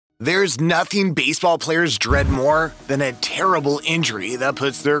There's nothing baseball players dread more than a terrible injury that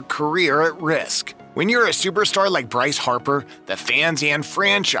puts their career at risk. When you're a superstar like Bryce Harper, the fans and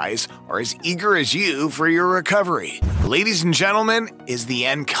franchise are as eager as you for your recovery. Ladies and gentlemen, is the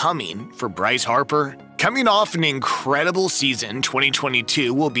end coming for Bryce Harper? Coming off an incredible season,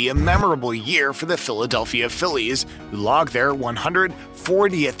 2022 will be a memorable year for the Philadelphia Phillies, who logged their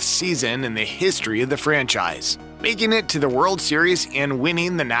 140th season in the history of the franchise, making it to the World Series and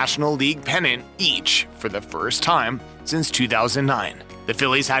winning the National League pennant each for the first time since 2009. The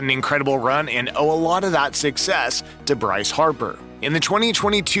Phillies had an incredible run and owe a lot of that success to Bryce Harper. In the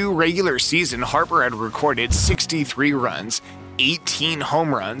 2022 regular season, Harper had recorded 63 runs, 18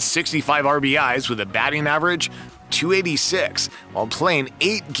 home runs, 65 RBIs with a batting average .286, while playing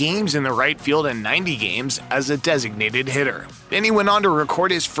 8 games in the right field and 90 games as a designated hitter. Then he went on to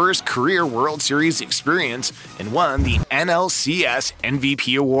record his first career World Series experience and won the NLCS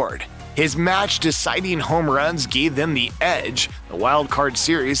MVP award. His match-deciding home runs gave them the edge, the wild card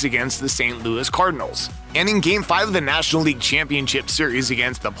series against the St. Louis Cardinals. And in Game 5 of the National League Championship Series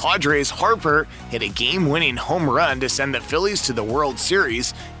against the Padres, Harper hit a game-winning home run to send the Phillies to the World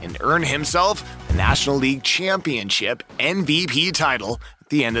Series and earn himself the National League Championship MVP title at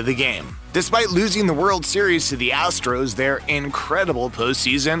the end of the game. Despite losing the World Series to the Astros, their incredible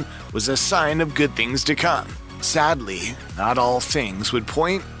postseason was a sign of good things to come. Sadly, not all things would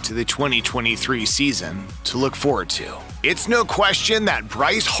point to the 2023 season to look forward to. It's no question that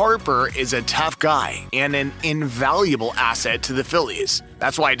Bryce Harper is a tough guy and an invaluable asset to the Phillies.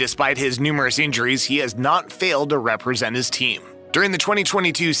 That's why, despite his numerous injuries, he has not failed to represent his team. During the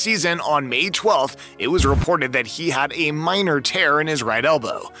 2022 season, on May 12th, it was reported that he had a minor tear in his right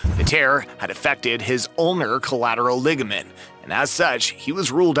elbow. The tear had affected his ulnar collateral ligament, and as such, he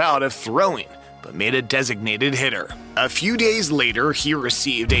was ruled out of throwing, but made a designated hitter. A few days later, he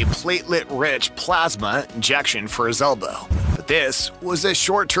received a platelet-rich plasma injection for his elbow. But this was a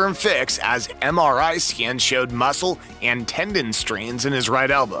short-term fix, as MRI scans showed muscle and tendon strains in his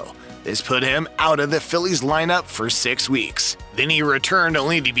right elbow. This put him out of the Phillies lineup for 6 weeks. Then he returned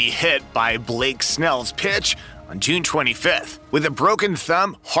only to be hit by Blake Snell's pitch on June 25th. With a broken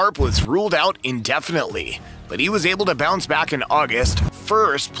thumb, Harp was ruled out indefinitely, but he was able to bounce back in August,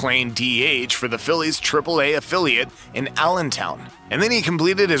 first playing DH for the Phillies' AAA affiliate in Allentown. And then he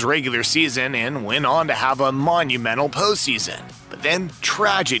completed his regular season and went on to have a monumental postseason. But then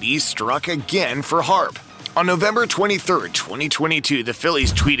tragedy struck again for Harp. On November 23, 2022, the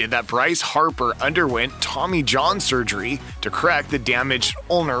Phillies tweeted that Bryce Harper underwent Tommy John surgery to correct the damaged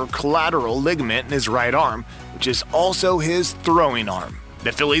ulnar collateral ligament in his right arm, which is also his throwing arm.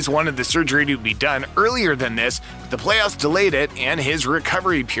 The Phillies wanted the surgery to be done earlier than this, but the playoffs delayed it, and his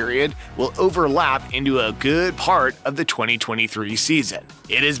recovery period will overlap into a good part of the 2023 season.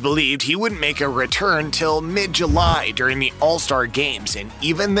 It is believed he wouldn't make a return till mid-July during the All-Star Games, and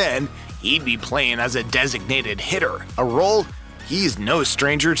even then, he'd be playing as a designated hitter, a role he's no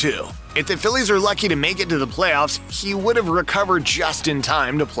stranger to. If the Phillies are lucky to make it to the playoffs, he would have recovered just in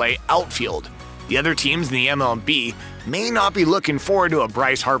time to play outfield. The other teams in the MLB may not be looking forward to a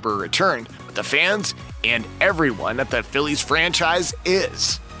Bryce Harper return, but the fans and everyone at the Phillies franchise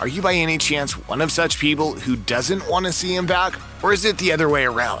is. Are you by any chance one of such people who doesn't want to see him back? Or is it the other way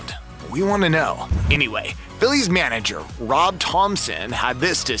around? We want to know. Anyway, Phillies manager Rob Thompson had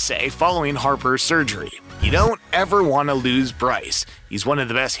this to say following Harper's surgery. You don't ever want to lose Bryce. He's one of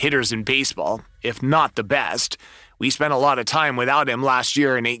the best hitters in baseball, if not the best. We spent a lot of time without him last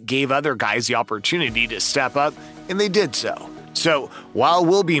year, and it gave other guys the opportunity to step up, and they did so. So, while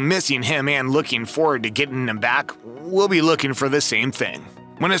we'll be missing him and looking forward to getting him back, we'll be looking for the same thing.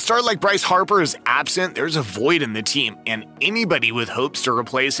 When a star like Bryce Harper is absent, there's a void in the team, and anybody with hopes to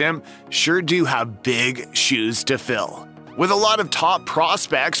replace him sure do have big shoes to fill. With a lot of top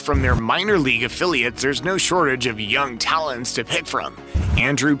prospects from their minor league affiliates, there's no shortage of young talents to pick from.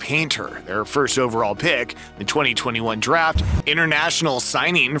 Andrew Painter, their first overall pick, the 2021 draft, international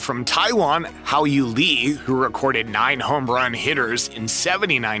signing from Taiwan, Hao-Yu Lee, who recorded 9 home run hitters in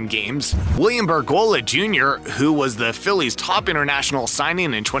 79 games, William Bergolla Jr., who was the Phillies' top international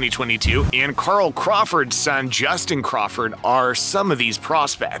signing in 2022, and Carl Crawford's son Justin Crawford are some of these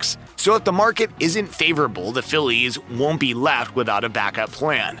prospects. So if the market isn't favorable, the Phillies won't be left without a backup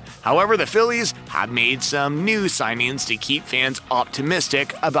plan. However, the Phillies have made some new signings to keep fans optimistic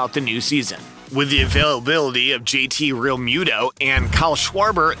about the new season. With the availability of JT Realmuto and Kyle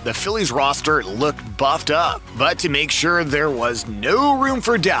Schwarber, the Phillies roster looked buffed up. But to make sure there was no room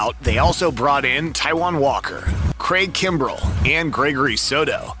for doubt, they also brought in Taijuan Walker, Craig Kimbrell, and Gregory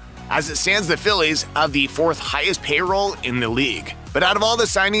Soto. As it stands, the Phillies have the 4th highest payroll in the league. But out of all the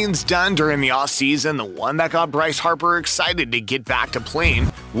signings done during the offseason, the one that got Bryce Harper excited to get back to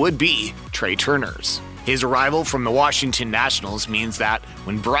playing would be Trey Turner's. His arrival from the Washington Nationals means that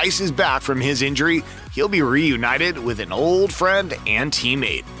when Bryce is back from his injury, he'll be reunited with an old friend and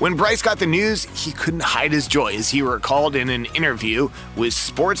teammate. When Bryce got the news, he couldn't hide his joy as he recalled in an interview with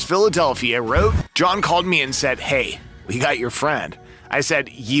Sports Philadelphia wrote, "John called me and said, 'Hey, we got your friend.' I said,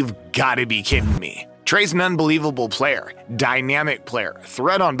 'You've got to be kidding me.' Trey's an unbelievable player, dynamic player,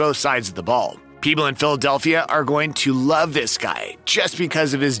 threat on both sides of the ball. People in Philadelphia are going to love this guy just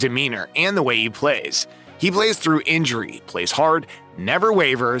because of his demeanor and the way he plays. He plays through injury, plays hard, never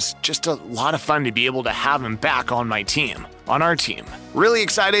wavers, just a lot of fun to be able to have him back on my team, on our team. Really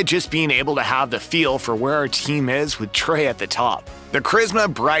excited just being able to have the feel for where our team is with Trey at the top. The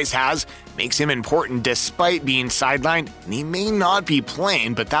charisma Bryce has makes him important despite being sidelined, and he may not be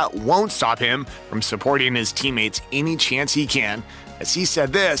playing, but that won't stop him from supporting his teammates any chance he can, as he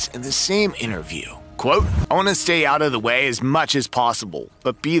said this in the same interview. Quote, "I want to stay out of the way as much as possible,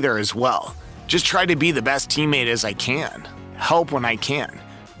 but be there as well. Just try to be the best teammate as I can. Help when I can.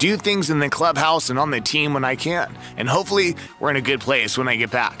 Do things in the clubhouse and on the team when I can. And hopefully we're in a good place when I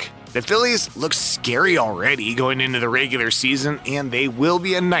get back." The Phillies look scary already going into the regular season, and they will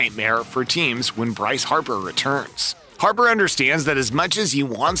be a nightmare for teams when Bryce Harper returns. Harper understands that as much as he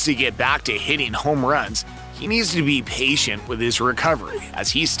wants to get back to hitting home runs, he needs to be patient with his recovery,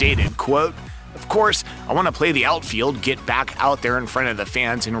 as he stated, quote, "Of course, I want to play the outfield, get back out there in front of the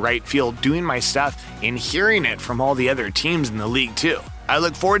fans in right field, doing my stuff and hearing it from all the other teams in the league too. I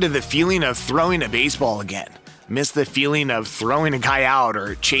look forward to the feeling of throwing a baseball again. Miss the feeling of throwing a guy out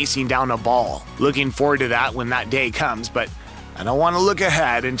or chasing down a ball. Looking forward to that when that day comes, but I don't want to look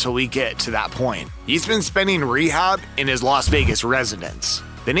ahead until we get to that point." He's been spending rehab in his Las Vegas residence.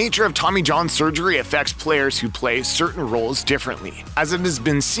 The nature of Tommy John surgery affects players who play certain roles differently, as it has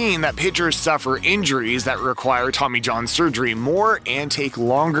been seen that pitchers suffer injuries that require Tommy John surgery more and take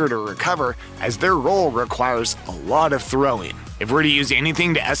longer to recover, as their role requires a lot of throwing. If we're to use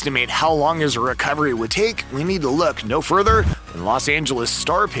anything to estimate how long his recovery would take, we need to look no further than Los Angeles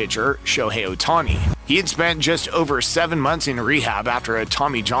star pitcher Shohei Ohtani. He had spent just over 7 months in rehab after a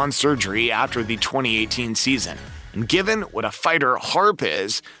Tommy John surgery after the 2018 season. And given what a fighter Harp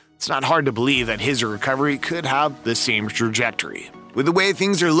is, it's not hard to believe that his recovery could have the same trajectory. With the way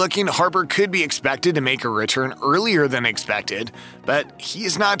things are looking, Harper could be expected to make a return earlier than expected, but he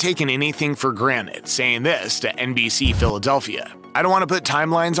is not taking anything for granted, saying this to NBC Philadelphia. "I don't want to put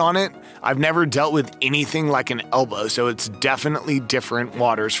timelines on it. I've never dealt with anything like an elbow, so it's definitely different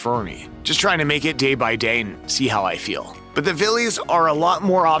waters for me. Just trying to make it day by day and see how I feel." But the Phillies are a lot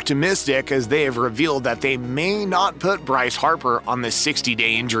more optimistic, as they have revealed that they may not put Bryce Harper on the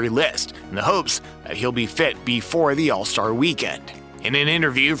 60-day injury list, in the hopes that he'll be fit before the All-Star weekend. In an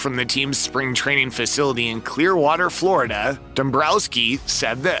interview from the team's spring training facility in Clearwater, Florida, Dombrowski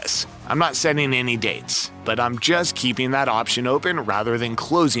said this, "I'm not setting any dates, but I'm just keeping that option open rather than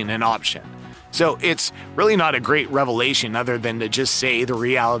closing an option. So it's really not a great revelation other than to just say the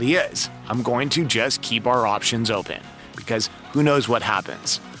reality is, I'm going to just keep our options open, because who knows what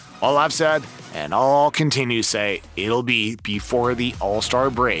happens. All I've said, and all I'll continue to say, it'll be before the All-Star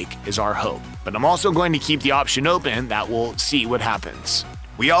break is our hope. But I'm also going to keep the option open that we'll see what happens."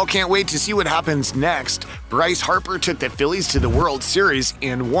 We all can't wait to see what happens next. Bryce Harper took the Phillies to the World Series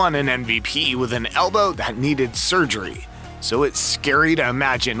and won an MVP with an elbow that needed surgery. So it's scary to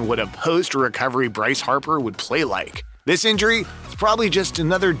imagine what a post-recovery Bryce Harper would play like. This injury is probably just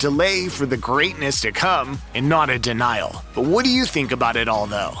another delay for the greatness to come and not a denial. But what do you think about it all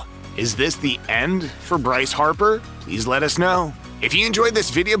though? Is this the end for Bryce Harper? Please let us know. If you enjoyed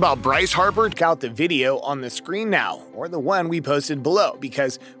this video about Bryce Harper, check out the video on the screen now, or the one we posted below,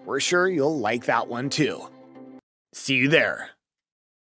 because we're sure you'll like that one too. See you there.